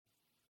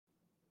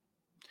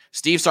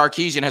Steve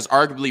Sarkisian has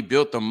arguably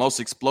built the most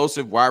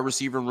explosive wide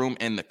receiver room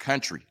in the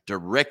country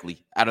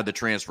directly out of the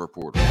transfer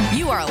portal.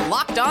 You are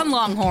Locked On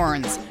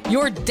Longhorns,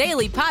 your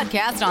daily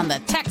podcast on the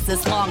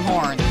Texas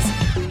Longhorns.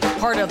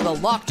 Part of the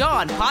Locked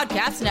On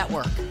Podcast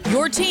Network,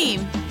 your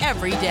team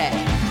every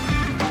day.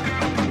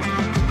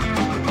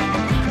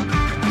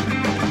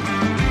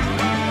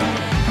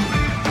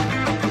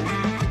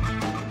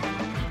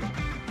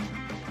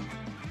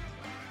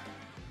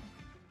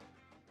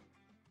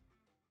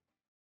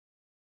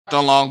 Locked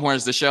On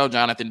Longhorns, the show.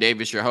 Jonathan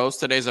Davis, your host.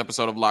 Today's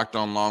episode of Locked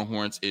On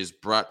Longhorns is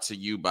brought to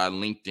you by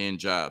LinkedIn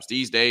Jobs.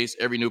 These days,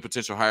 every new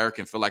potential hire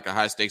can feel like a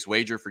high-stakes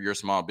wager for your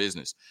small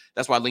business.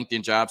 That's why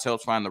LinkedIn Jobs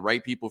helps find the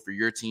right people for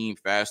your team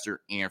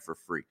faster and for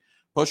free.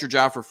 Post your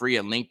job for free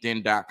at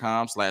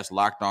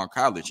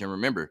linkedin.com/LockedOnCollege. And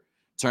remember,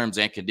 terms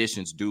and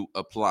conditions do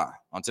apply.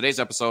 On today's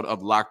episode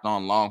of Locked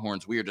On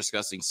Longhorns, we are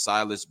discussing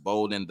Silas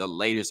Bolden, the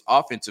latest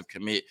offensive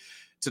commit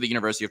to the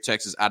University of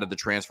Texas out of the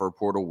transfer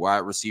portal, wide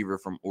receiver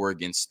from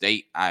Oregon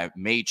State. I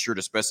made sure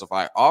to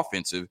specify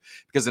offensive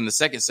because in the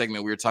second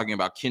segment, we were talking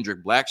about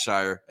Kendrick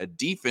Blackshire, a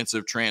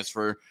defensive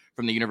transfer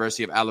from the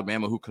University of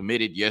Alabama who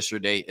committed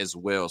yesterday as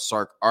well.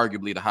 Sark,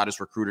 arguably the hottest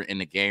recruiter in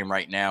the game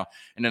right now.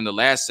 And in the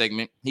last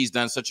segment, he's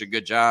done such a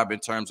good job in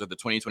terms of the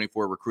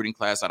 2024 recruiting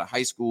class out of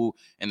high school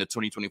and the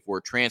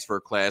 2024 transfer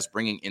class,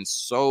 bringing in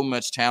so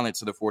much talent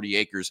to the 40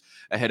 acres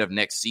ahead of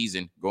next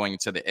season going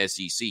into the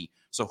SEC.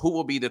 So who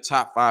will be the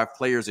top 5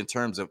 players in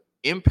terms of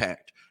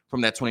impact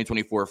from that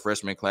 2024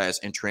 freshman class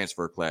and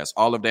transfer class?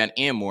 All of that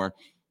and more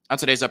on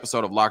today's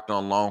episode of Locked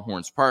On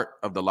Longhorns, part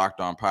of the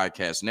Locked On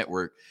Podcast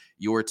Network,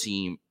 your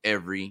team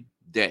every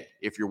day.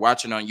 If you're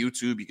watching on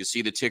YouTube, you can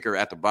see the ticker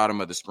at the bottom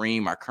of the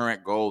screen. My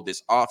current goal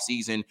this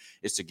offseason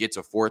is to get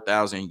to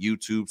 4,000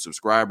 YouTube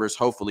subscribers,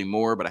 hopefully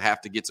more, but I have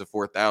to get to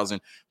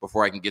 4,000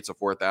 before I can get to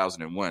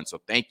 4,001.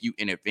 So thank you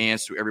in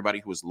advance to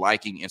everybody who is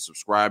liking and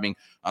subscribing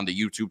on the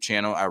YouTube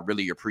channel. I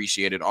really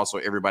appreciate it. Also,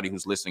 everybody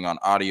who's listening on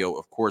audio,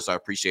 of course, I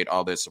appreciate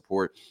all that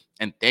support.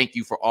 And thank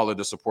you for all of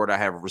the support I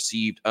have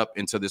received up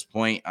until this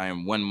point. I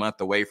am 1 month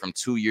away from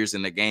 2 years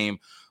in the game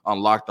on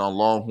Locked On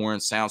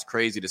Longhorns. Sounds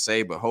crazy to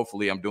say, but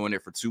hopefully I'm doing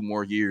it for 2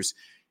 more years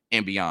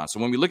and beyond. So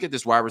when we look at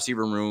this wide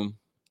receiver room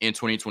in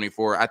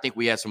 2024, I think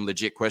we had some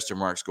legit question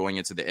marks going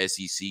into the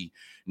SEC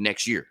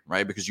next year,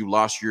 right? Because you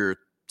lost your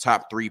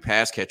top 3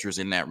 pass catchers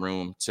in that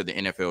room to the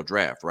NFL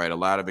draft, right? A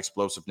lot of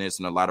explosiveness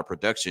and a lot of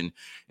production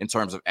in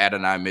terms of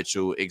Adonai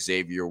Mitchell,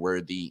 Xavier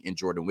Worthy, and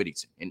Jordan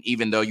Whittington. And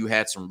even though you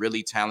had some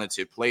really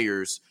talented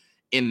players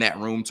in that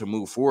room to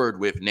move forward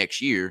with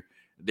next year,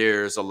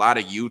 there's a lot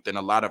of youth and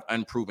a lot of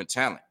unproven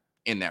talent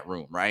in that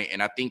room, right?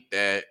 And I think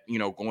that,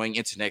 going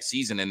into next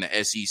season in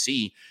the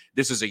SEC,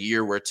 this is a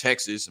year where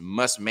Texas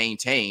must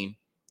maintain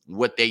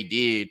what they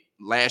did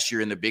last year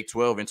in the Big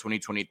 12 in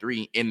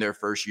 2023 in their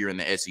first year in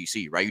the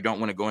SEC, right? You don't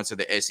want to go into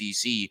the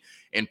SEC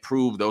and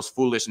prove those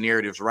foolish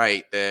narratives,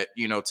 right? That,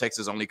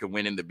 Texas only could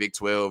win in the Big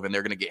 12 and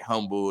they're going to get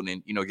humbled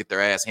and, get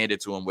their ass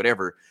handed to them,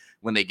 whatever,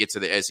 when they get to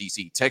the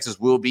SEC. Texas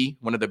will be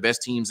one of the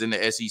best teams in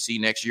the SEC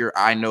next year.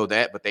 I know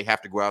that, but they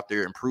have to go out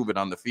there and prove it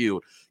on the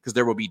field because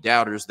there will be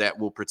doubters that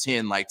will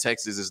pretend like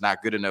Texas is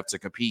not good enough to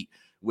compete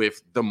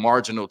with the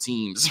marginal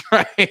teams,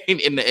 right,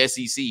 in the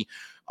SEC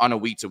on a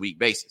week-to-week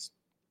basis.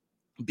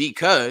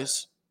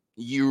 Because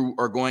you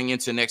are going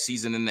into next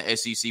season in the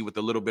SEC with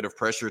a little bit of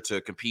pressure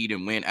to compete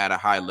and win at a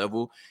high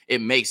level,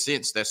 it makes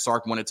sense that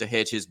Sark wanted to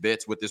hedge his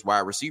bets with this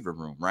wide receiver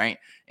room, right?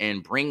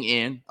 And bring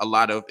in a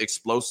lot of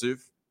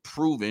explosive,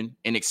 proven,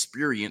 and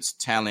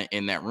experienced talent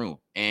in that room.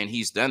 And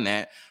he's done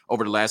that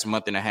over the last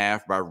month and a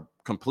half by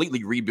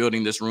completely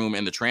rebuilding this room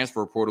in the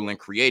transfer portal and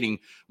creating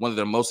one of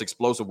the most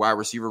explosive wide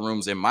receiver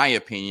rooms, in my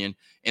opinion,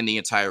 in the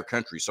entire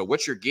country. So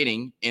what you're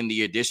getting in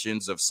the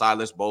additions of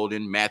Silas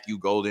Bolden, Matthew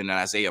Golden, and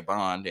Isaiah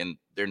Bond, and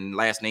their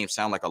last names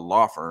sound like a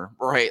law firm,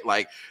 right?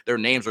 Like their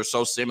names are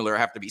so similar. I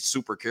have to be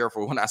super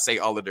careful when I say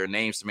all of their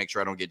names to make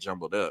sure I don't get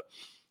jumbled up.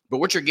 But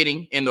what you're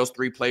getting in those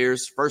 3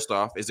 players, first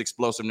off, is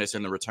explosiveness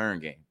in the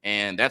return game.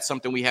 And that's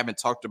something we haven't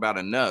talked about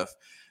enough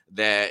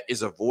that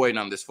is a void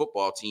on this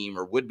football team,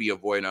 or would be a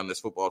void on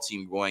this football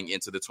team going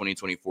into the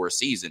 2024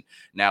 season.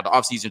 Now, the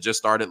offseason just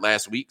started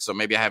last week, so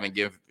maybe I haven't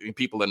given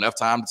people enough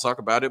time to talk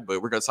about it,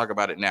 but we're going to talk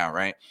about it now,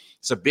 right?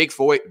 It's a big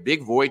void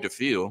to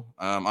fill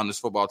on this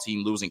football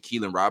team, losing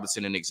Keelan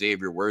Robinson and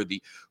Xavier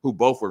Worthy, who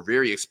both were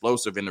very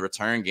explosive in the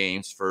return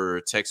games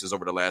for Texas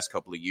over the last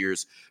couple of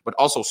years, but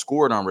also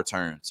scored on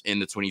returns in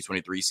the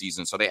 2023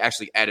 season. So they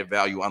actually added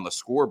value on the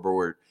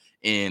scoreboard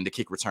in the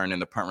kick return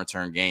and the punt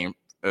return game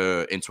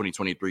in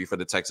 2023 for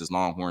the Texas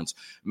Longhorns.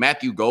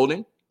 Matthew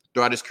Golden,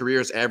 throughout his career,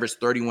 has averaged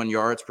 31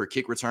 yards per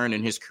kick return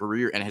in his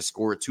career and has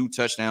scored 2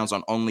 touchdowns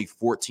on only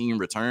 14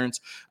 returns,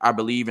 I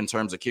believe, in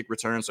terms of kick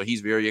returns. So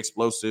he's very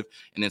explosive.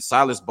 And then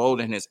Silas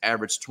Bolden has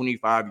averaged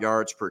 25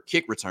 yards per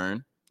kick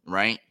return,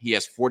 right? He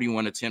has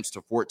 41 attempts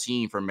to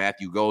 14 for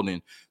Matthew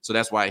Golden. So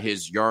that's why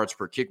his yards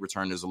per kick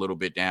return is a little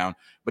bit down.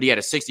 But he had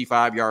a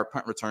 65-yard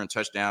punt return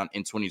touchdown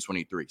in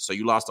 2023. So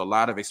you lost a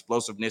lot of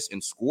explosiveness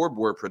and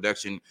scoreboard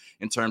production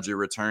in terms of your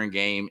return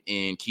game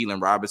in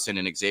Keelan Robinson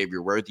and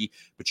Xavier Worthy,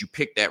 but you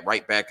picked that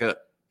right back up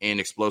in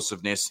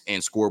explosiveness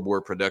and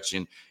scoreboard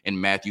production in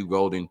Matthew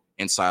Golden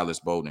and Silas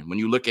Bolden. When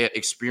you look at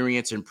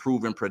experience and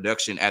proven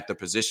production at the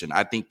position,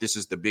 I think this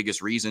is the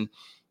biggest reason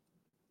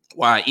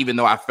why, even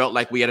though I felt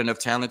like we had enough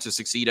talent to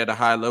succeed at a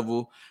high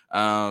level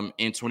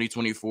in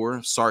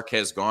 2024, Sark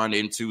has gone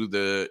into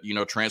the,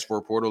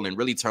 transfer portal and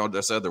really told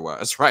us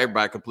otherwise, right?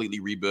 By completely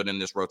rebuilding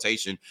this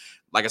rotation.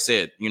 Like I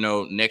said,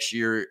 next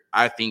year,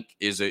 I think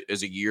is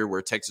a year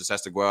where Texas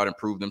has to go out and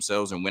prove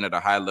themselves and win at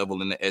a high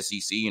level in the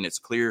SEC. And it's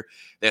clear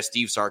that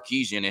Steve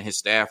Sarkisian and his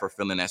staff are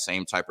feeling that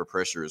same type of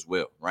pressure as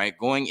well, right?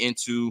 Going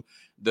into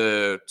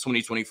the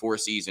 2024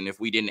 season, if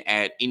we didn't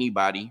add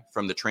anybody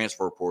from the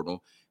transfer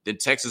portal, then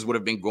Texas would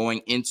have been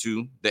going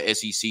into the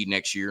SEC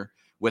next year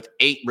with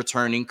 8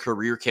 returning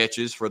career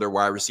catches for their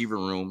wide receiver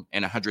room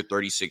and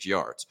 136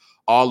 yards.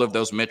 All of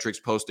those metrics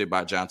posted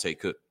by Jonte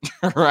Cook,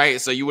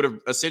 right? So you would have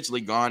essentially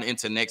gone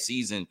into next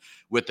season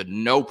with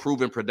no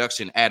proven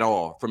production at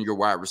all from your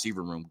wide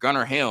receiver room.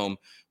 Gunnar Helm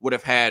would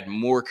have had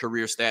more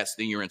career stats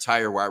than your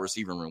entire wide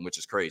receiver room, which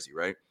is crazy,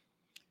 right?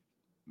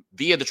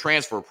 Via the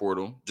transfer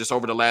portal, just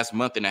over the last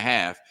month and a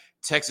half,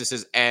 Texas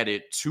has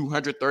added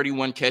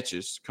 231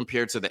 catches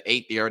compared to the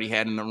 8 they already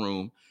had in the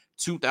room,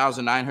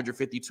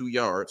 2,952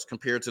 yards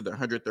compared to the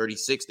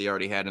 136 they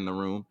already had in the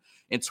room,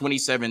 and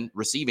 27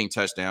 receiving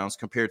touchdowns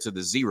compared to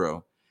the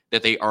 0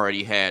 that they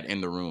already had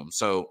in the room.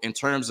 So in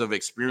terms of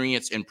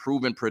experience and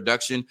proven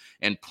production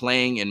and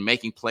playing and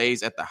making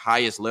plays at the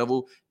highest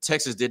level,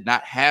 Texas did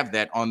not have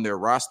that on their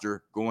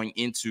roster going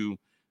into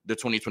the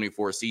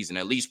 2024 season,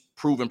 at least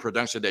proven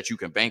production that you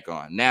can bank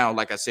on. Now,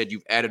 like I said,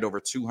 you've added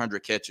over 200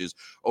 catches,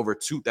 over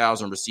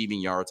 2,000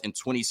 receiving yards, and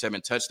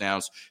 27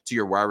 touchdowns to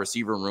your wide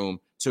receiver room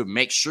to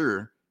make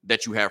sure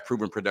that you have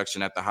proven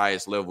production at the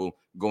highest level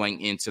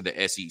going into the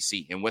SEC.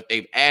 And what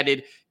they've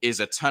added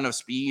is a ton of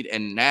speed.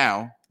 And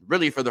now,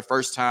 really for the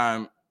first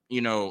time,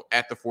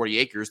 at the 40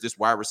 acres, this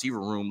wide receiver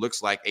room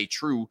looks like a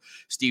true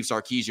Steve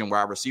Sarkisian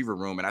wide receiver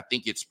room. And I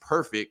think it's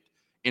perfect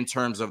in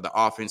terms of the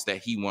offense that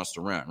he wants to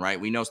run, right?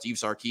 We know Steve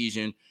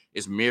Sarkisian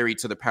is married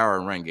to the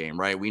power run game,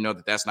 right? We know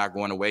that that's not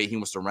going away. He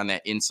wants to run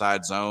that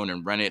inside zone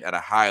and run it at a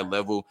high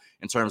level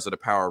in terms of the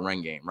power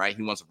run game, right?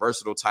 He wants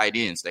versatile tight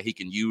ends that he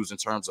can use in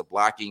terms of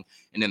blocking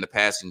and in the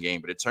passing game.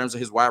 But in terms of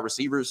his wide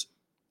receivers,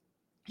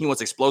 he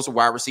wants explosive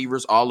wide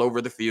receivers all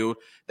over the field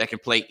that can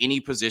play any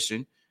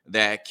position,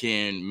 that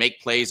can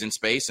make plays in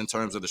space in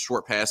terms of the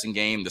short passing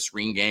game, the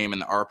screen game,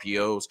 and the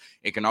RPOs.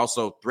 It can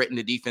also threaten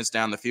the defense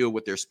down the field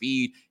with their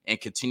speed and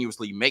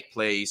continuously make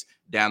plays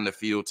down the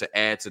field to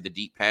add to the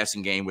deep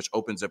passing game, which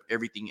opens up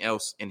everything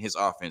else in his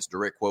offense.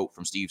 Direct quote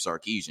from Steve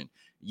Sarkisian.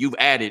 You've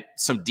added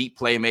some deep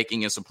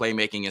playmaking and some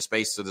playmaking in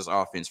space to this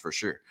offense for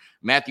sure.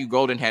 Matthew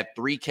Golden had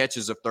 3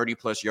 catches of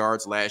 30-plus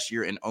yards last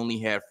year and only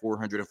had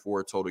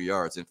 404 total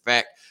yards. In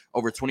fact,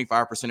 over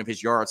 25% of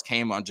his yards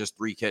came on just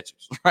 3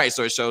 catches, right?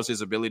 So it shows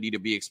his ability to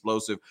be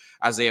explosive.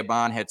 Isaiah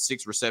Bond had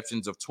 6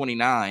 receptions of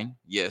 29.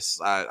 Yes,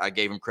 I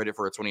gave him credit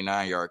for a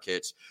 29-yard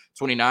catch.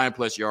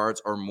 29-plus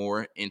yards or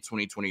more in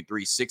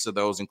 2023. 6 of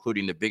those,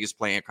 including the biggest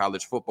play in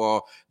college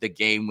football, the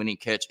game-winning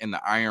catch in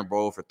the Iron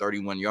Bowl for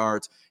 31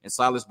 yards. And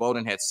Silas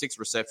Bolden had 6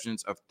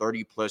 receptions of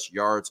 30-plus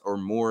yards or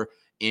more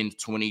in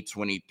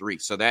 2023.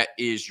 So that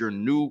is your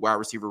new wide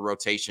receiver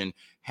rotation,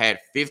 had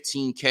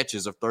 15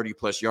 catches of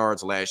 30-plus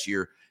yards last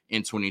year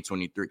in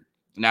 2023.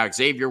 Now,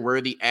 Xavier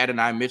Worthy,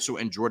 Adonai Mitchell,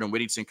 and Jordan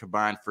Whittington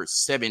combined for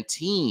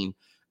 17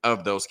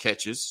 of those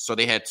catches. So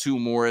they had 2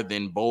 more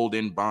than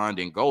Bolden, Bond,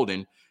 and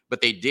Golden, but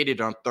they did it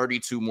on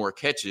 32 more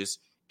catches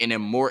in a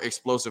more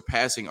explosive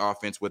passing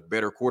offense with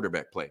better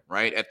quarterback play,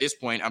 right? At this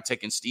point, I'm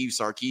taking Steve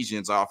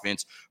Sarkisian's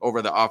offense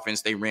over the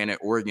offense they ran at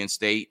Oregon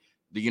State,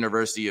 the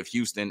University of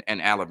Houston,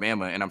 and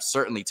Alabama. And I'm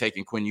certainly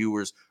taking Quinn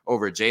Ewers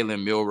over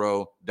Jalen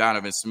Milroe,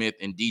 Donovan Smith,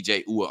 and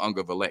DJ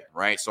Uiagalelei,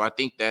 right? So I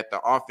think that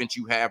the offense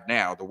you have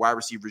now, the wide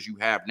receivers you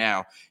have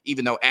now,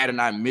 even though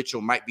Adonai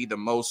Mitchell might be the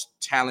most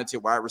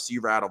talented wide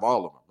receiver out of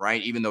all of them,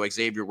 right? Even though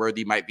Xavier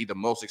Worthy might be the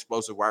most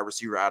explosive wide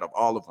receiver out of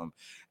all of them,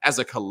 as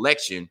a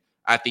collection,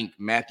 I think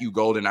Matthew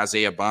Golden,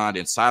 Isaiah Bond,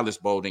 and Silas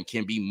Bolden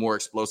can be more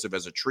explosive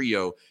as a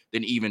trio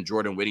than even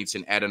Jordan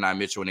Whittington, Adonai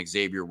Mitchell, and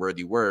Xavier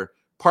Worthy were,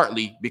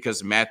 partly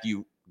because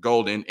Matthew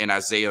Golden and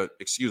Isaiah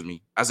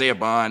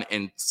Bond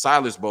and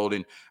Silas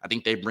Bolden, I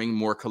think they bring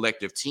more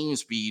collective team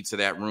speed to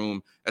that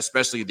room,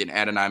 especially than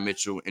Adonai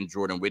Mitchell and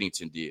Jordan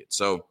Whittington did.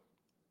 So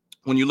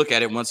when you look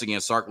at it, once again,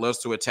 Sark loves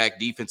to attack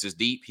defenses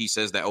deep. He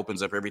says that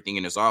opens up everything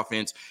in his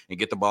offense and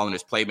get the ball in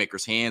his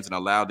playmakers' hands and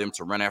allow them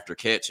to run after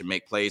catch and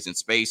make plays in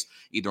space,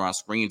 either on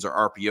screens or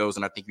RPOs.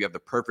 And I think you have the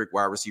perfect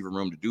wide receiver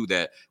room to do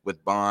that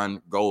with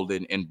Bond,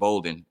 Golden, and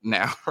Bolden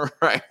now,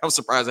 right? I'm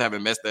surprised I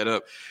haven't messed that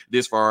up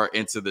this far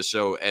into the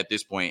show at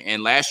this point.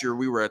 And last year,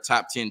 we were a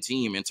top 10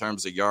 team in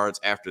terms of yards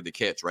after the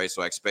catch, right?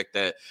 So I expect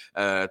that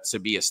to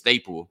be a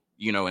staple,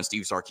 in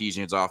Steve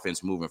Sarkisian's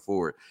offense moving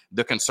forward.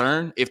 The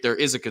concern, if there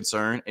is a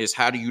concern, is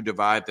how do you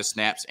divide the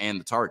snaps and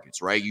the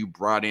targets, right? You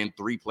brought in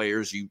 3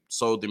 players. You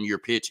sold them your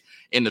pitch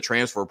in the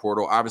transfer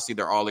portal. Obviously,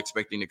 they're all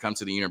expecting to come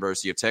to the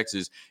University of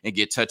Texas and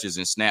get touches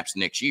and snaps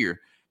next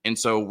year. And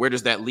so where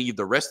does that leave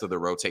the rest of the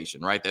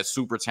rotation, right? That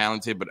super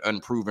talented but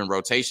unproven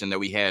rotation that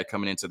we had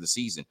coming into the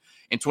season.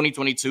 In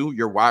 2022,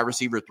 your wide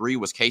receiver 3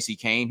 was Casey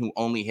Kane, who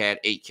only had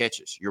 8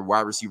 catches. Your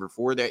wide receiver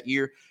 4 that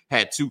year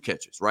had 2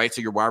 catches, right?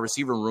 So your wide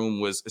receiver room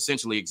was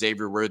essentially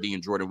Xavier Worthy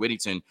and Jordan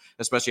Whittington,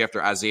 especially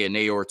after Isaiah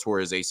Nayor tore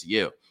his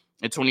ACL.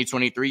 In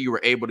 2023, you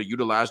were able to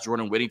utilize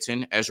Jordan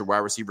Whittington as your wide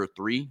receiver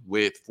 3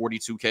 with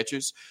 42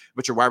 catches,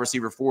 but your wide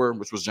receiver 4,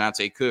 which was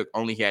Jonte Cook,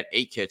 only had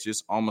 8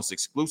 catches almost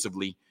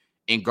exclusively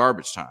in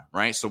garbage time,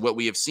 right? So what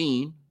we have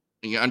seen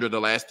under the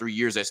last 3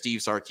 years at Steve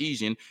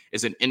Sarkisian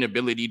is an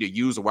inability to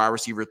use a wide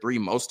receiver 3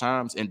 most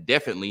times, and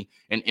definitely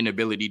an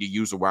inability to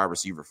use a wide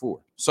receiver 4.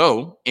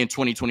 So in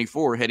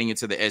 2024, heading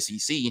into the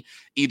SEC,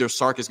 either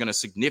Sark is going to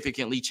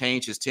significantly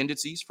change his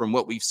tendencies from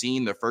what we've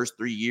seen the first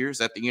 3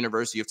 years at the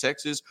University of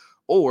Texas,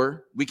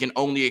 or we can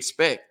only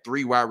expect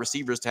 3 wide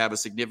receivers to have a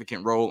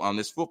significant role on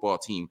this football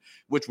team,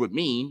 which would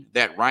mean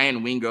that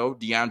Ryan Wingo,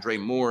 DeAndre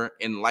Moore,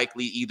 and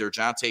likely either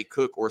Jonte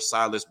Cook or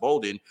Silas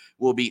Bolden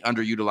will be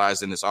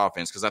underutilized in this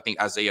offense, because I think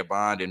Isaiah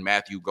Bond and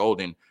Matthew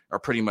Golden are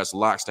pretty much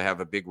locks to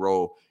have a big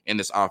role in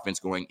this offense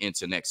going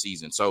into next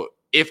season. So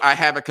if I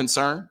have a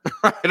concern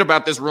right,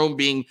 about this room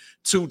being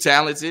too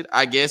talented,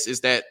 I guess,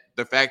 is that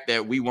the fact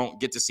that we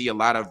won't get to see a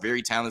lot of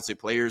very talented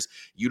players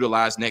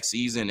utilized next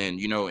season. And,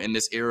 you know, in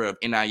this era of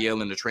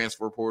NIL and the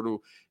transfer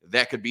portal,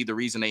 that could be the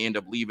reason they end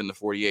up leaving the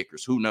 40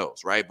 acres. Who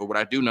knows, right? But what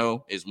I do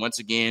know is, once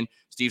again,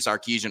 Steve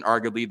Sarkisian,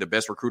 arguably the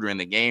best recruiter in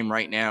the game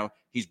right now.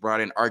 He's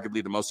brought in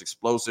arguably the most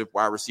explosive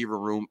wide receiver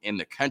room in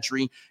the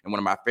country. And one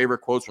of my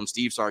favorite quotes from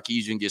Steve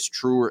Sarkisian gets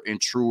truer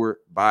and truer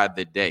by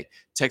the day.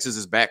 Texas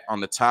is back on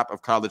the top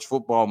of college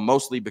football,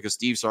 mostly because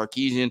Steve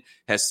Sarkisian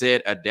has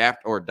said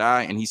adapt or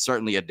die, and he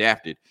certainly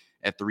adapted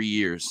at 3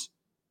 years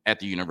at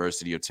the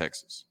University of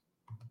Texas.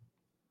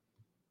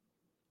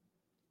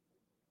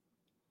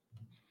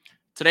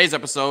 Today's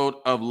episode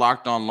of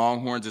Locked On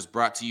Longhorns is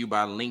brought to you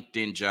by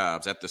LinkedIn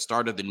Jobs. At the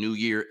start of the new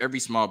year, every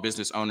small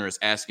business owner is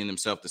asking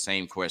themselves the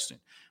same question.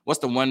 What's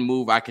the one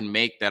move I can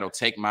make that'll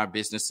take my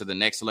business to the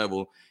next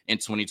level in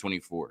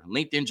 2024?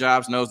 LinkedIn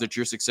Jobs knows that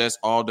your success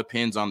all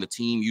depends on the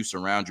team you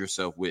surround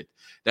yourself with.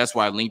 That's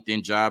why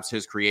LinkedIn Jobs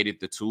has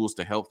created the tools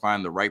to help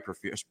find the right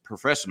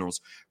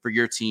professionals for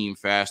your team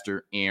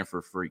faster and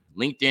for free.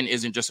 LinkedIn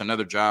isn't just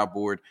another job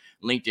board.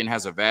 LinkedIn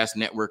has a vast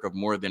network of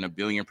more than 1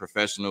 billion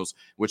professionals,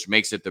 which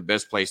makes it the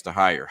best place to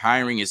hire.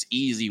 Hiring is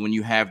easy when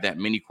you have that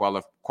many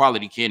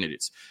quality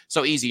candidates.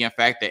 So easy, in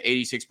fact, that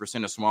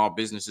 86% of small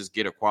businesses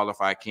get a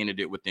qualified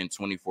candidate within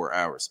 24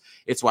 hours.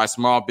 It's why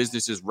small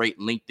businesses rate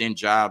LinkedIn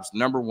Jobs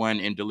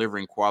 #1 in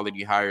delivering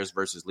quality hires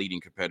versus leading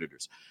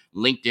competitors.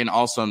 LinkedIn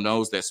also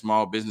knows that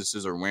small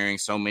businesses are wearing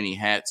so many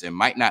hats and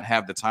might not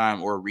have the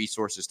time or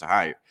resources to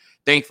hire.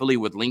 Thankfully,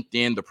 with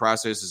LinkedIn, the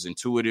process is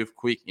intuitive,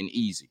 quick, and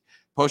easy.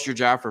 Post your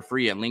job for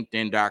free at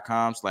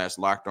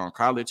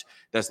linkedin.com/lockedoncollege.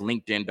 That's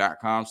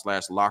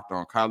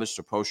linkedin.com/lockedoncollege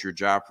to post your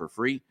job for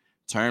free.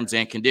 Terms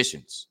and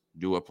conditions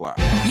do apply.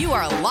 You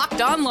are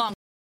Locked On Long.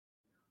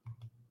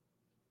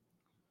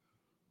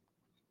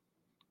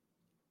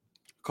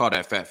 Call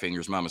that fat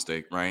fingers, my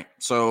mistake, right?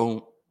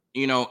 So,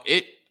 you know,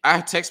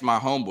 I text my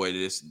homeboy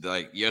this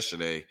like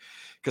yesterday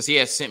because he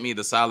had sent me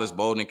the Silas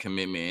Bolden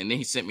commitment, and then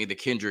he sent me the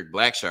Kendrick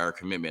Blackshire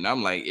commitment.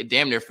 I'm like, it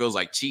damn near feels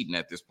like cheating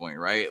at this point,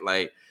 right?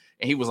 Like,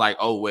 and he was like,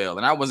 oh, well.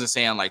 And I wasn't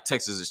saying like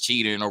Texas is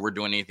cheating or we're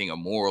doing anything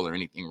immoral or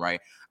anything,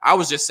 right? I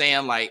was just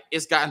saying like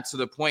it's gotten to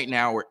the point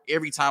now where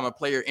every time a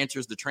player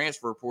enters the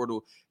transfer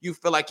portal, you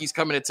feel like he's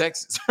coming to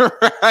Texas,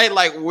 right?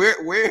 Like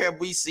where have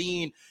we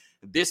seen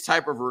this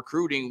type of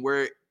recruiting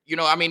where, you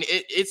know, I mean,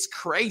 it's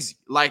crazy,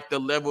 like the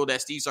level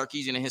that Steve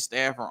Sarkisian and his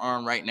staff are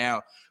on right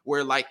now,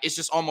 where like it's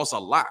just almost a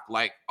lock.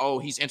 Like, oh,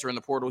 he's entering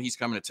the portal, he's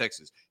coming to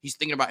Texas. He's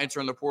thinking about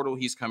entering the portal,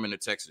 he's coming to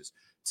Texas.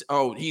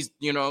 Oh, he's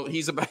in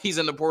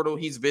the portal,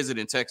 he's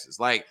visiting Texas.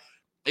 Like,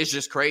 it's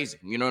just crazy.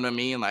 You know what I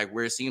mean? Like,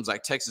 where it seems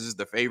like Texas is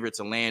the favorite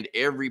to land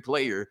every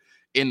player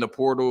in the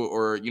portal,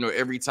 or, you know,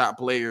 every top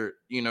player,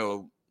 you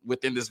know,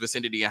 within this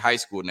vicinity in high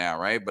school now,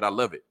 right? But I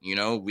love it. You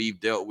know, we've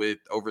dealt with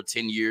over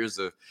 10 years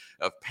of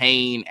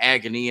pain,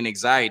 agony, and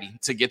anxiety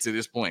to get to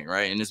this point,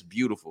 right? And it's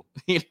beautiful,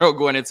 you know,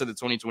 going into the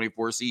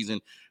 2024 season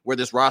where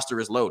this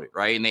roster is loaded,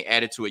 right? And they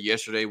added to it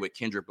yesterday with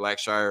Kendrick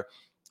Blackshire,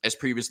 as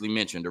previously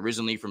mentioned,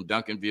 originally from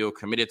Duncanville,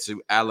 committed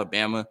to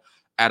Alabama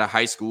out of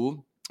high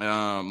school.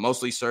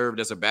 Mostly served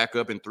as a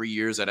backup in 3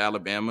 years at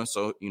Alabama.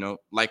 So, you know,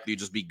 likely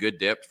just be good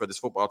depth for this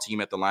football team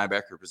at the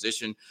linebacker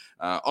position.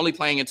 Only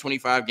playing in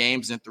 25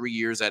 games in 3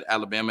 years at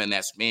Alabama, and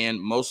that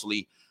span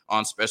mostly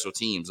on special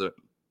teams.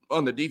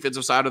 On the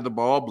defensive side of the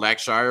ball,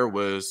 Blackshire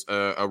was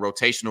a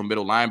rotational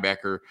middle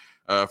linebacker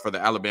for the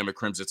Alabama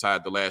Crimson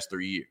Tide the last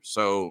 3 years.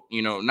 So,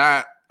 you know,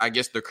 not, I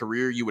guess, the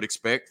career you would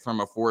expect from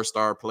a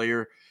four-star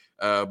player,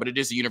 but it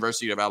is the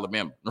University of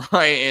Alabama,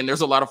 right? And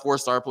there's a lot of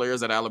four-star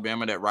players at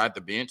Alabama that ride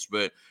the bench,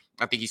 but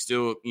I think he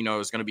still, you know,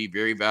 is going to be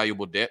very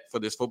valuable depth for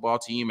this football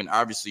team. And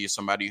obviously is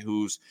somebody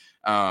who's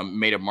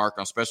made a mark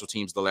on special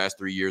teams the last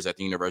 3 years at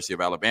the University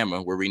of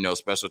Alabama, where we know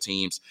special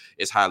teams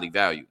is highly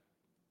valued.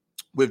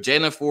 With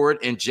Jalen Ford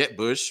and Jet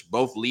Bush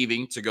both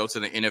leaving to go to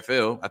the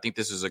NFL, I think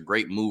this is a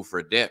great move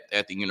for depth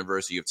at the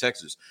University of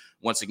Texas.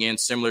 Once again,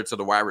 similar to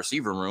the wide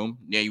receiver room,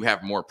 you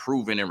have more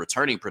proven and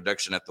returning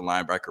production at the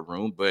linebacker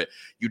room, but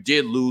you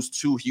did lose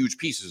two huge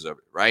pieces of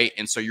it, right?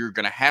 And so you're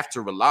going to have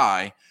to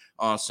rely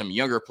on some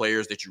younger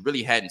players that you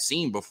really hadn't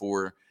seen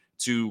before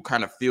to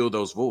kind of fill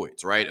those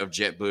voids, right, of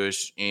Jet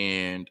Bush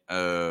and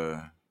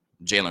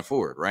Jalen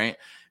Ford, right?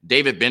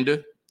 David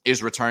Benda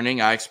is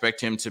returning. I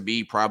expect him to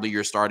be probably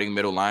your starting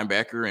middle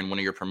linebacker and one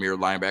of your premier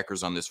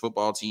linebackers on this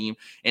football team,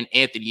 and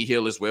Anthony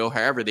Hill as well.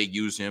 However they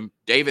use him,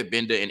 David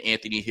Benda and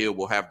Anthony Hill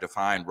will have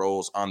defined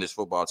roles on this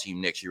football team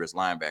next year as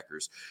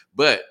linebackers.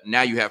 But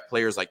now you have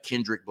players like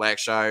Kendrick,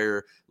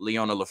 Blackshire,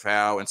 Leona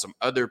LaFau, and some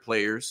other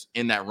players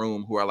in that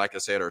room who are, like I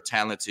said, are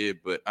talented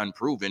but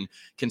unproven,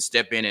 can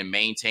step in and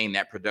maintain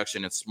that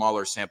production in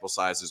smaller sample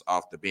sizes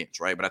off the bench,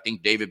 right? But I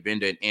think David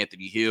Benda and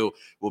Anthony Hill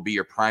will be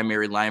your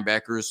primary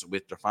linebackers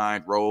with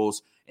defined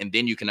roles, and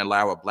then you can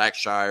allow a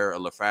Blackshire, a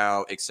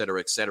LaFau, et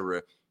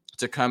cetera,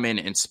 to come in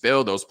and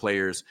spell those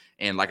players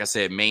and, like I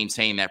said,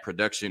 maintain that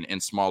production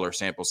in smaller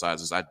sample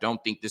sizes. I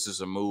don't think this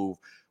is a move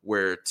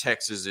where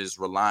Texas is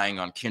relying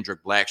on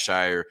Kendrick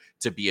Blackshire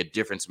to be a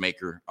difference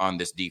maker on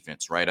this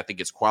defense, right? I think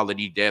it's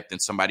quality depth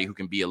and somebody who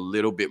can be a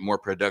little bit more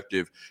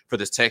productive for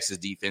this Texas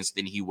defense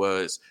than he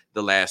was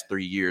the last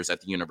 3 years at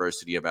the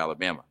University of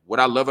Alabama. What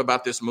I love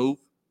about this move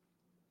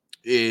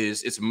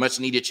is it's a much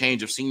needed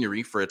change of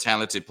scenery for a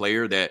talented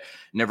player that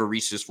never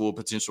reached his full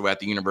potential at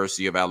the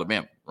University of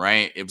Alabama,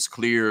 right? It was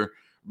clear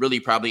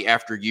really probably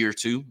after year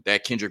two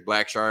that Kendrick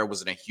Blackshire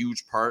wasn't a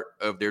huge part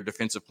of their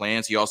defensive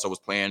plans. He also was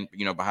playing,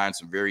 behind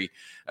some very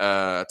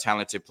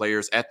talented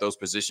players at those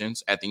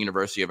positions at the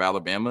University of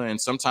Alabama. And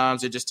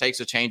sometimes it just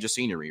takes a change of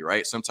scenery,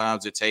 right?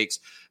 Sometimes it takes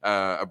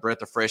a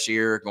breath of fresh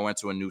air, going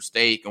to a new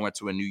state, going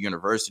to a new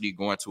university,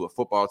 going to a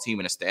football team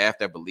and a staff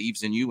that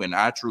believes in you. And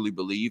I truly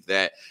believe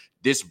that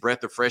this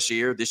breath of fresh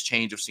air, this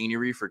change of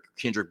scenery for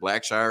Kendrick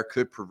Blackshire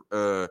could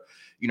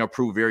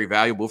prove very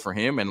valuable for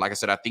him. And like I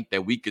said, I think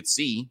that we could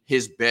see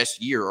his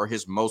best year or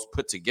his most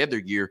put together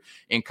year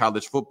in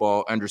college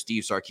football under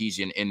Steve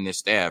Sarkisian in this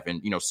staff.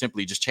 And,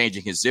 simply just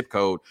changing his zip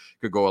code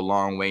could go a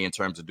long way in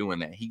terms of doing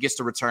that. He gets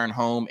to return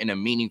home in a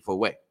meaningful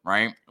way,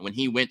 right? When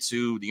he went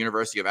to the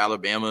University of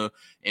Alabama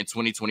in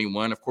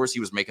 2021, of course,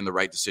 he was making the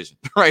right decision,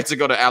 right? To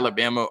go to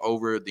Alabama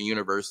over the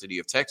University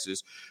of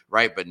Texas,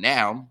 right? But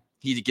now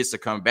he gets to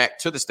come back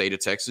to the state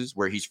of Texas,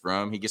 where he's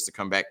from. He gets to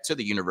come back to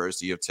the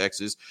University of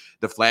Texas,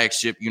 the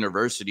flagship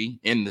university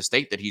in the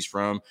state that he's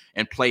from,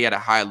 and play at a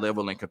high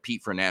level and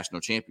compete for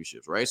national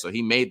championships, right? So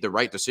he made the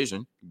right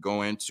decision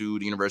going to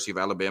the University of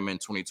Alabama in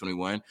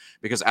 2021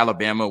 because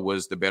Alabama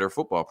was the better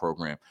football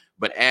program.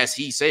 But as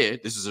he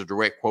said, this is a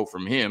direct quote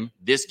from him,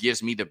 this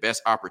gives me the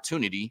best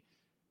opportunity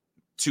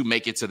to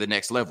make it to the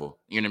next level,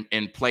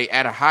 and play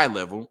at a high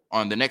level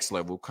on the next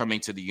level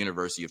coming to the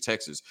University of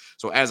Texas.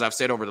 So as I've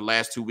said over the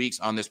last 2 weeks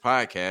on this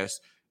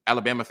podcast,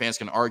 Alabama fans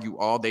can argue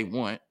all they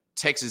want.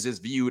 Texas is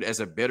viewed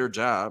as a better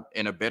job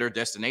and a better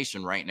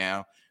destination right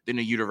now than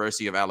the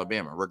University of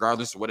Alabama.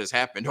 Regardless of what has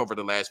happened over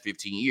the last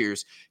 15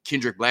 years,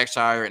 Kendrick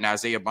Blackshire and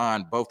Isaiah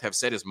Bond both have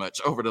said as much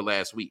over the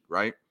last week,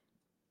 right?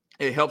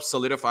 It helps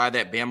solidify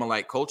that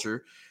Bama-like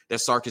culture that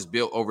Sark has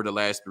built over the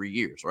last 3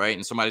 years, right?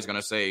 And somebody's going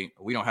to say,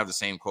 we don't have the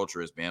same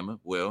culture as Bama.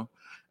 Well,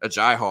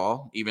 Ajay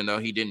Hall, even though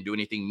he didn't do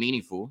anything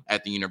meaningful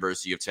at the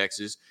University of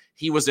Texas,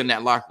 he was in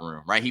that locker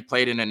room, right? He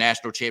played in a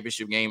national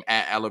championship game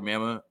at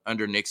Alabama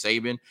under Nick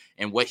Saban.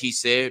 And what he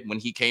said when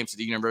he came to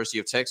the University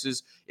of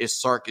Texas is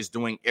Sark is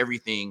doing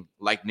everything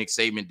like Nick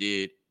Saban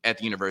did at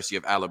the University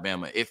of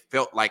Alabama. It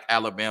felt like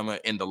Alabama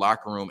in the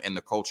locker room and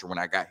the culture when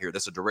I got here.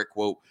 That's a direct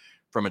quote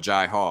from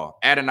Ajay Hall.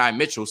 Adonai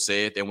Mitchell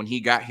said that when he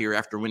got here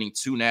after winning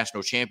 2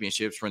 national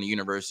championships from the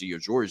University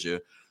of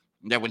Georgia,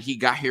 that when he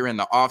got here in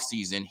the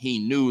offseason, he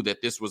knew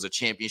that this was a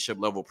championship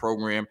level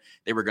program.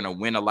 They were going to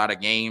win a lot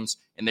of games,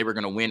 and they were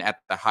going to win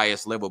at the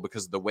highest level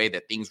because of the way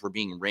that things were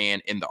being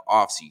ran in the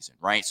offseason,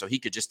 right? So he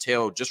could just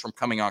tell just from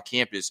coming on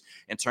campus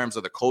in terms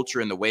of the culture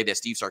and the way that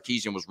Steve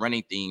Sarkisian was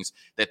running things,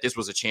 that this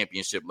was a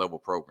championship level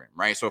program,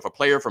 right? So if a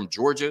player from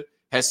Georgia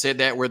has said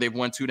that where they've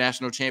won 2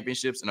 national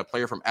championships, and a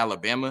player from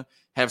Alabama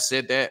have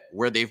said that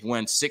where they've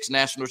won 6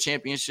 national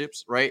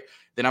championships, right,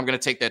 then I'm going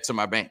to take that to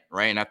my bank,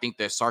 right? And I think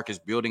that Sark is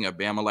building a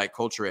Bama-like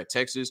culture at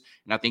Texas,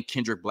 and I think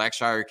Kendrick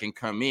Blackshire can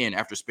come in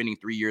after spending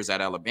 3 years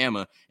at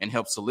Alabama and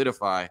help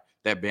solidify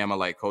that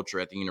Bama-like culture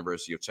at the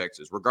University of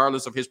Texas.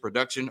 Regardless of his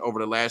production over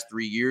the last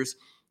 3 years,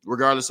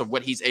 regardless of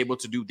what he's able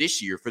to do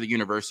this year for the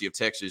University of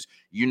Texas,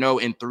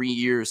 in 3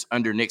 years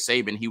under Nick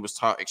Saban, he was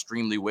taught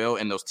extremely well,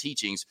 and those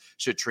teachings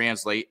should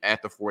translate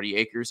at the 40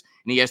 acres.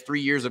 And he has 3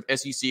 years of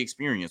SEC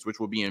experience, which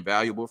will be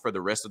invaluable for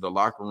the rest of the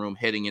locker room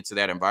heading into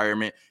that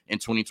environment in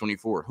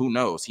 2024. Who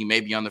knows? He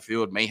may be on the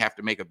field, may have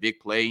to make a big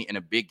play in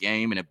a big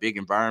game in a big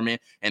environment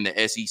in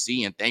the SEC,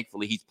 and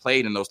thankfully he's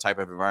played in those type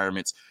of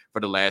environments for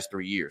the last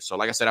 3 years. So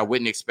like I said, I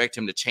wouldn't expect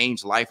him to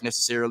change life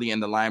necessarily in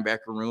the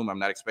linebacker room. I'm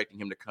not expecting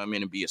him to come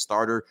in and be a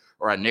starter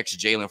or our next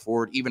Jalen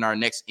Ford, even our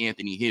next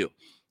Anthony Hill.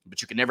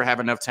 But you can never have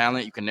enough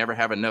talent. You can never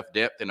have enough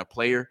depth in a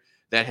player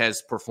that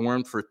has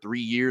performed for 3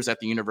 years at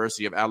the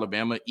University of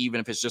Alabama, even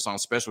if it's just on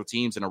special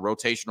teams in a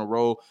rotational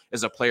role,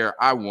 is a player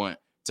I want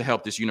to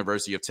help this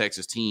University of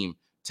Texas team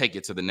take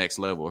it to the next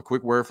level. A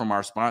quick word from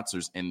our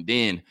sponsors, and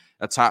then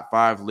a top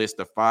 5 list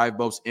of 5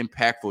 most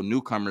impactful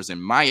newcomers,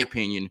 in my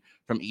opinion,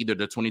 from either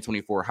the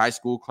 2024 high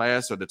school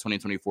class or the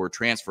 2024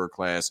 transfer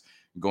class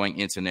going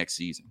into next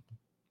season.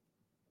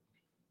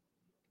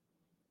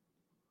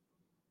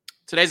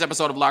 Today's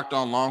episode of Locked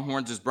On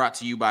Longhorns is brought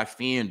to you by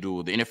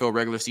FanDuel. The NFL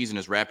regular season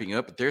is wrapping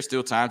up, but there's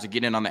still time to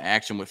get in on the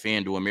action with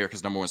FanDuel,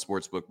 America's #1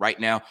 sportsbook. Right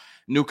now,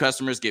 new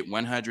customers get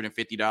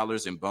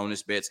 $150 in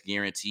bonus bets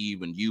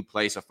guaranteed when you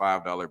place a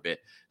 $5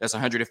 bet. That's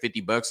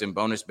 $150 in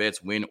bonus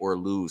bets, win or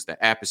lose.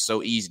 The app is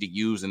so easy to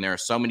use, and there are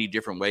so many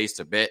different ways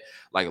to bet,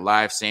 like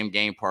live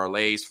same-game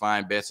parlays,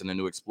 find bets in the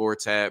new Explore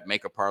tab,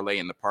 make a parlay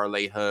in the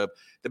Parlay Hub,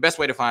 the best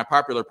way to find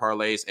popular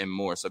parlays, and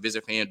more. So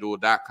visit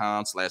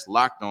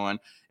FanDuel.com/lockedon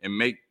and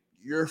make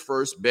your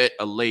first bet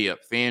a layup.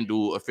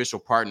 FanDuel, official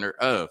partner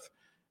of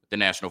the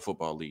National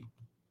Football League.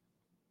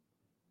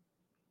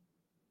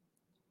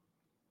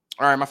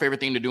 All right, my favorite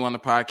thing to do on the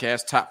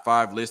podcast, top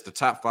 5 list, the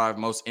top 5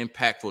 most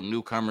impactful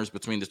newcomers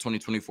between the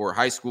 2024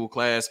 high school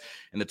class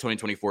and the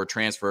 2024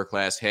 transfer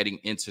class heading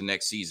into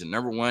next season.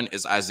 Number 1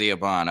 is Isaiah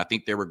Bond. I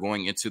think they were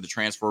going into the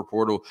transfer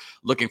portal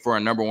looking for a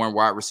number 1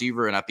 wide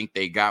receiver, and I think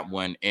they got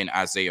one in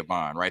Isaiah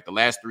Bond, right? The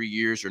last 3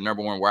 years, your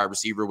number 1 wide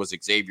receiver was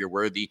Xavier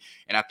Worthy,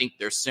 and I think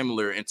they're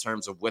similar in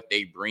terms of what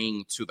they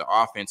bring to the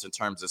offense in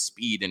terms of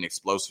speed and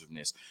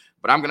explosiveness.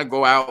 But I'm going to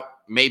go out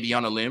maybe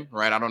on a limb,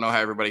 right? I don't know how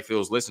everybody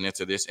feels listening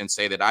to this, and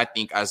say that I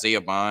think Isaiah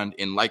Bond,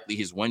 in likely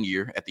his 1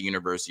 year at the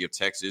University of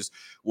Texas,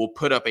 will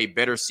put up a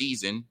better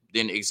season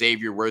than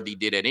Xavier Worthy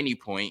did at any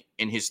point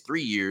in his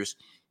 3 years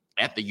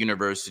at the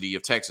University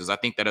of Texas. I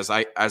think that as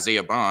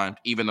Isaiah Bond,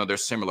 even though they're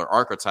similar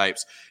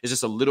archetypes, is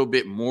just a little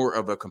bit more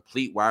of a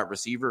complete wide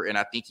receiver, and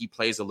I think he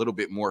plays a little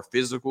bit more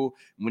physical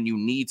when you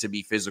need to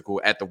be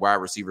physical at the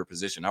wide receiver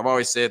position. I've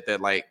always said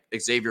that like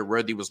Xavier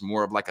Worthy was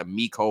more of like a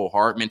Mecole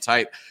Hardman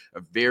type,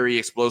 a very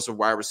explosive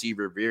wide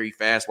receiver, very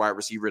fast wide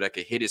receiver that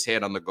could hit his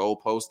head on the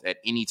goalpost at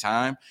any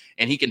time,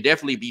 and he can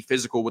definitely be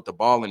physical with the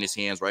ball in his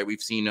hands, right?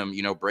 We've seen him,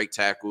 break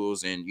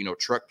tackles and,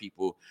 truck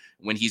people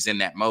when he's in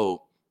that mode.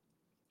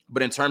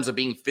 But in terms of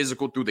being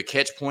physical through the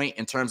catch point,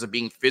 in terms of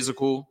being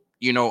physical,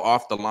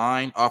 off the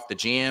line, off the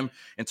jam,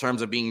 in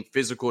terms of being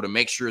physical to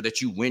make sure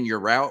that you win your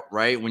route,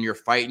 right? When you're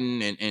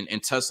fighting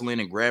and tussling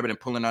and grabbing and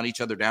pulling on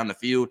each other down the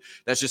field,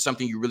 that's just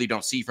something you really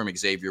don't see from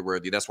Xavier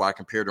Worthy. That's why I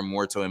compared him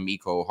more to a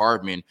Mecole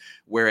Hardman,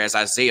 whereas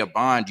Isaiah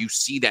Bond, you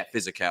see that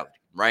physicality,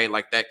 right?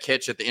 Like that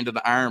catch at the end of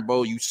the Iron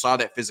Bowl, you saw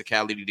that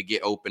physicality to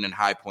get open and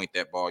high point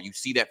that ball. You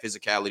see that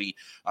physicality,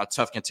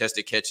 tough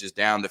contested catches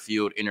down the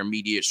field,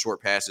 intermediate, short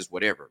passes,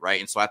 whatever,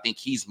 right? And so I think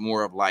he's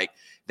more of like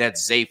that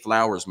Zay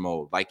Flowers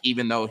mode. Like,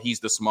 even though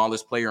he's the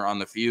smallest player on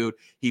the field,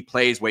 he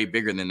plays way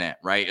bigger than that,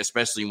 right?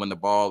 Especially when the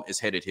ball is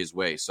headed his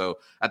way. So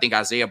I think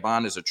Isaiah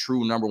Bond is a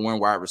true number 1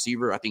 wide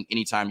receiver. I think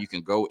anytime you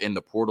can go in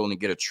the portal and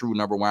get a true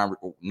number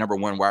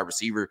one wide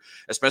receiver,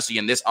 especially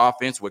in this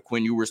offense with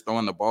Quinn Ewers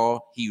throwing the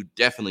ball, he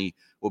definitely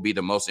will be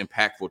the most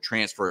impactful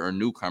transfer or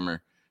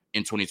newcomer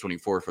in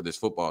 2024 for this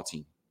football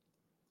team.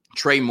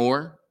 Trey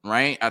Moore,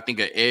 right? I think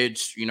an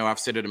edge, I've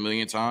said it a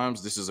million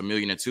times. This is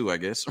 1,000,002, I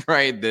guess,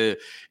 right? The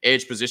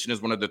edge position is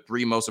one of the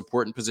 3 most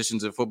important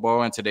positions in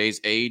football in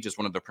today's age. It's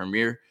one of the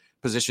premier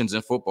positions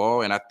in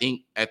football. And I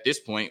think at this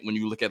point, when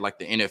you look at like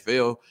the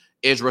NFL,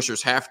 edge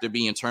rushers have to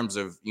be, in terms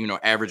of,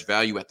 average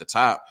value at the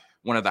top,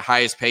 one of the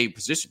highest paid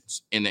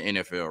positions in the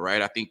NFL,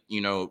 right? I think,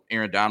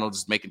 Aaron Donald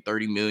is making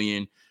 $30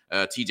 million.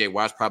 TJ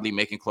Watt's probably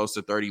making close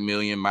to $30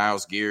 million.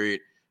 Myles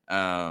Garrett,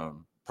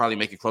 probably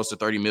making close to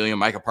 $30 million.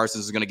 Micah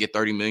Parsons is going to get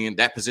 $30 million.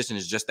 That position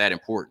is just that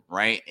important,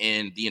 right?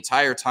 And the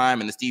entire time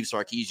in the Steve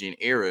Sarkisian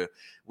era,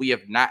 we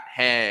have not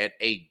had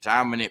a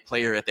dominant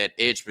player at that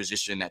edge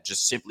position that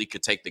just simply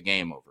could take the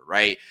game over,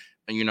 right?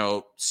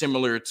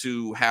 Similar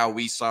to how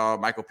we saw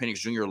Michael Penix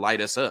Jr.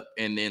 light us up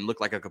and then look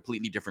like a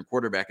completely different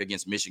quarterback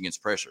against Michigan's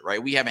pressure,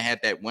 right? We haven't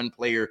had that one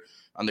player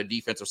on the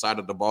defensive side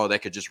of the ball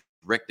that could just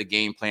wreck the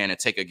game plan and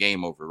take a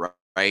game over,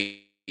 right?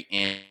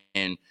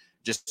 And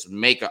just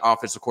make an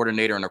offensive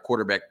coordinator and a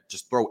quarterback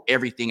just throw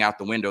everything out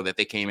the window that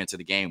they came into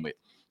the game with.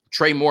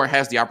 Trey Moore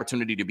has the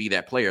opportunity to be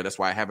that player. That's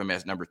why I have him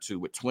as number 2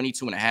 with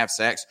 22.5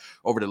 sacks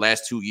over the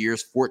last 2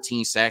 years,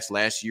 14 sacks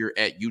last year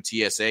at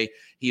UTSA.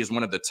 He is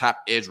one of the top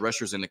edge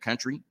rushers in the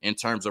country in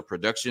terms of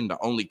production. The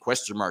only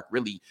question mark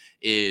really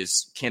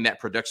is, can that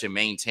production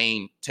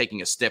maintain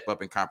taking a step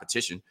up in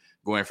competition,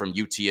 going from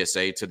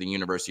UTSA to the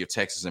University of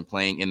Texas and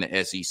playing in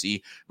the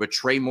SEC. But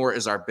Trey Moore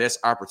is our best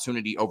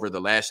opportunity over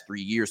the last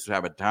 3 years to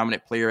have a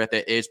dominant player at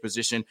that edge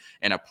position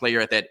and a player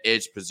at that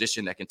edge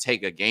position that can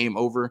take a game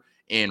over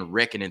and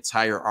wreck an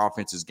entire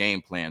offense's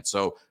game plan.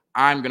 So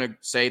I'm going to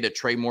say that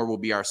Trey Moore will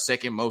be our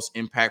second most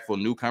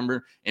impactful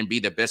newcomer and be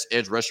the best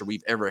edge rusher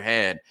we've ever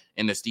had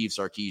in the Steve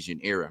Sarkisian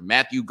era.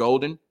 Matthew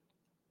Golden,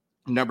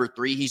 Number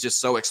 3, he's just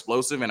so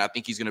explosive, and I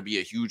think he's going to be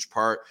a huge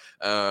part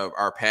of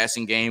our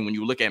passing game. When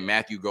you look at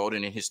Matthew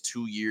Golden in his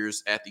 2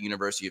 years at the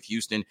University of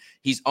Houston,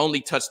 he's only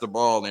touched the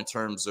ball in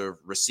terms of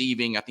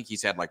receiving. I think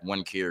he's had like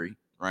 1 carry,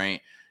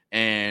 right?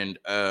 And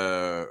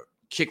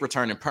kick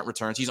return and punt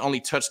returns, he's only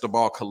touched the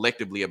ball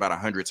collectively about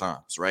 100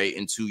 times, right,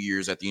 in 2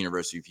 years at the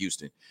University of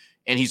Houston.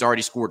 And he's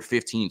already scored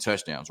 15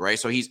 touchdowns, right?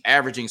 So he's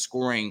averaging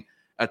scoring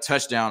a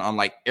touchdown on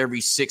like every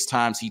 6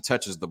 times he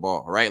touches the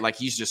ball, right? Like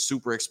he's just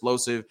super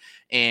explosive.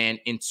 And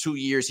in 2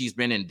 years, he's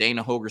been in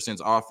Dana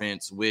Holgerson's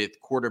offense with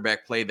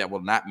quarterback play that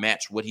will not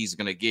match what he's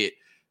going to get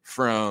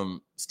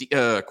from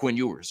Quinn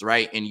Ewers,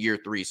 right, in year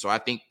 3. So I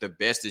think the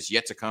best is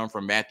yet to come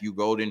from Matthew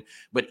Golden.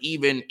 But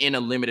even in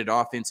a limited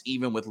offense,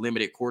 even with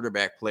limited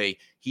quarterback play,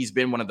 he's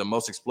been one of the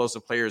most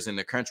explosive players in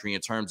the country in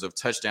terms of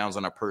touchdowns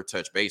on a per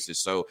touch basis.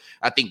 So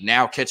I think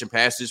now catching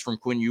passes from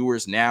Quinn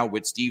Ewers, now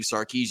with Steve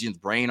Sarkisian's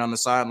brain on the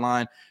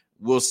sideline,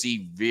 we'll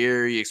see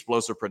very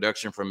explosive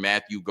production from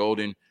Matthew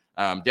Golden.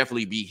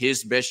 Definitely be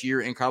his best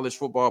year in college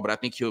football, but I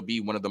think he'll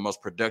be one of the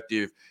most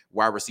productive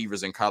wide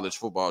receivers in college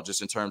football,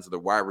 just in terms of the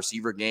wide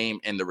receiver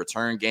game and the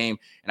return game.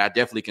 And I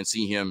definitely can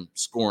see him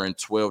scoring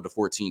 12 to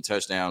 14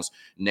 touchdowns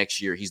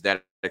next year. He's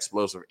that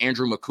explosive.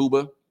 Andrew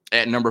Makuba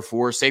at number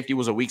 4. Safety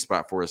was a weak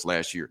spot for us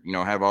last year. You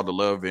know, have all the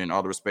love and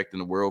all the respect in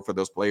the world for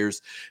those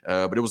players,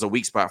 but it was a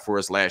weak spot for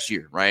us last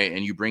year, right?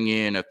 And you bring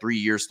in a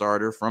 3-year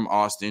starter from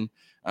Austin,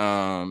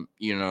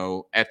 you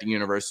know, at the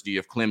University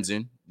of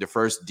Clemson, the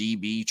first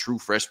DB, true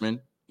freshman,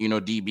 you know,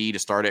 DB to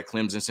start at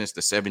Clemson since the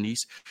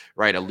 70s,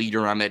 right? A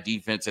leader on that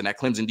defense. And that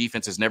Clemson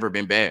defense has never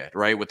been bad,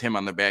 right, with him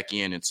on the back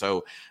end. And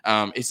so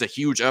it's a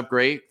huge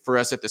upgrade for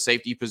us at the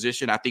safety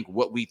position. I think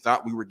what we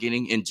thought we were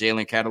getting in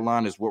Jalen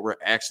Catalon is what we're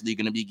actually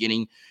going to be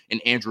getting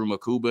in Andrew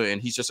Makuba.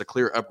 And he's just a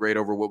clear upgrade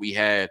over what we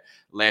had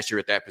last year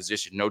at that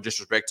position. No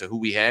disrespect to who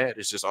we had.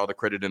 It's just all the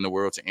credit in the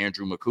world to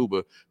Andrew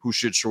Makuba, who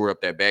should shore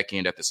up that back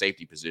end at the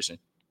safety position.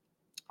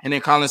 And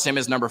then Colin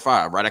Simmons, number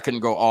 5, right? I couldn't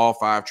go all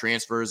 5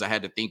 transfers. I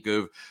had to think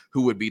of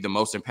who would be the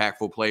most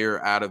impactful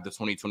player out of the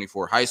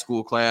 2024 high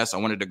school class. I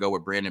wanted to go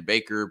with Brandon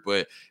Baker,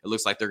 but it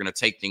looks like they're going to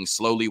take things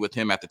slowly with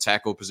him at the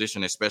tackle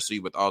position, especially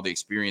with all the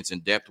experience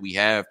and depth we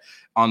have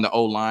on the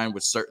O-line,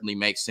 which certainly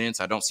makes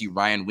sense. I don't see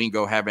Ryan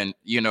Wingo having,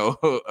 you know,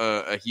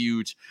 a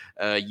huge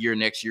year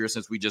next year,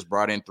 since we just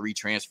brought in 3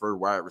 transfer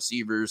wide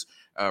receivers.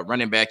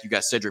 Running back, you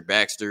got Cedric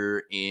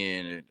Baxter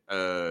and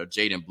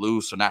Jaden Blue,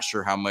 so not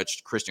sure how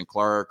much Christian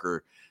Clark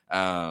or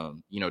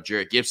you know,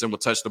 Jared Gibson will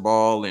touch the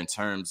ball in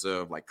terms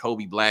of like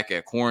Kobe Black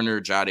at corner,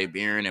 Jade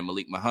Barron and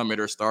Malik Muhammad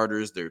are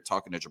starters. They're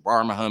talking to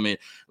Jabbar Muhammad.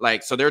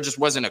 Like, so there just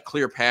wasn't a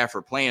clear path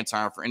for playing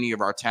time for any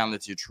of our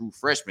talented true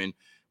freshmen,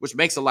 which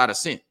makes a lot of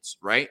sense,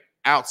 right?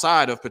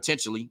 Outside of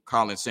potentially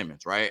Colin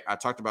Simmons, right? I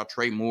talked about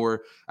Trey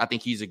Moore. I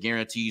think he's a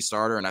guaranteed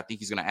starter, and I think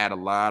he's going to add a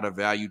lot of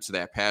value to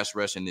that pass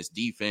rush in this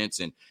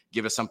defense and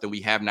give us something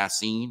we have not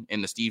seen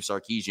in the Steve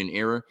Sarkisian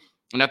era.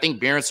 And I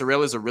think Barron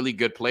Sorrell is a really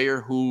good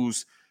player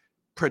whose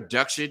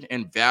production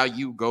and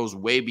value goes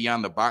way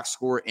beyond the box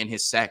score and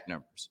his sack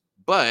numbers.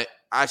 But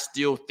I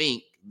still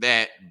think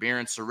that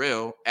Barron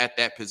Sorrell at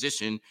that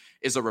position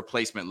is a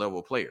replacement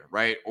level player,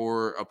 right?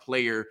 Or a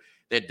player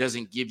that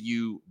doesn't give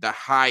you the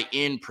high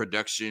end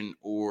production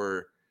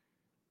or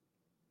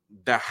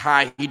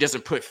he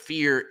doesn't put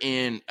fear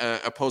in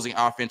opposing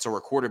offense or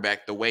a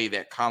quarterback the way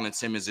that Colin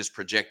Simmons is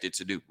projected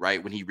to do,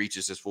 right, when he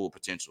reaches his full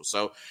potential.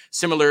 So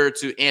similar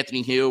to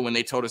Anthony Hill, when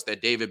they told us that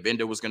David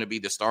Benda was going to be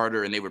the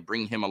starter and they would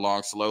bring him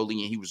along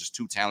slowly and he was just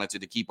too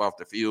talented to keep off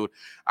the field,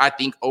 I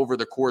think over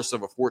the course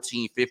of a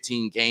 14,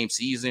 15 game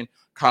season,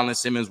 Colin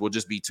Simmons will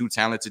just be too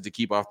talented to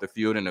keep off the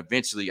field. And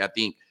eventually, I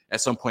think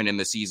at some point in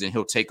the season,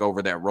 he'll take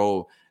over that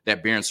role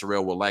that Barron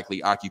Sorrell will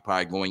likely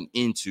occupy going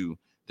into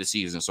the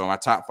season. So my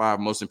top 5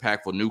 most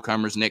impactful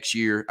newcomers next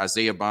year: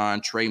 Isaiah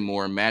Bond, Trey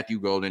Moore, Matthew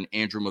Golden,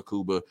 Andrew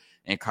Makuba,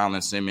 and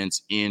Colin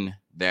Simmons, in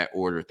that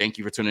order. Thank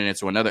you for tuning in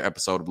to another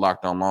episode of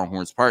Locked On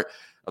Longhorns, part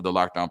of the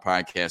Locked On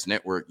Podcast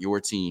Network, your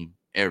team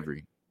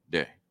every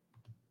day.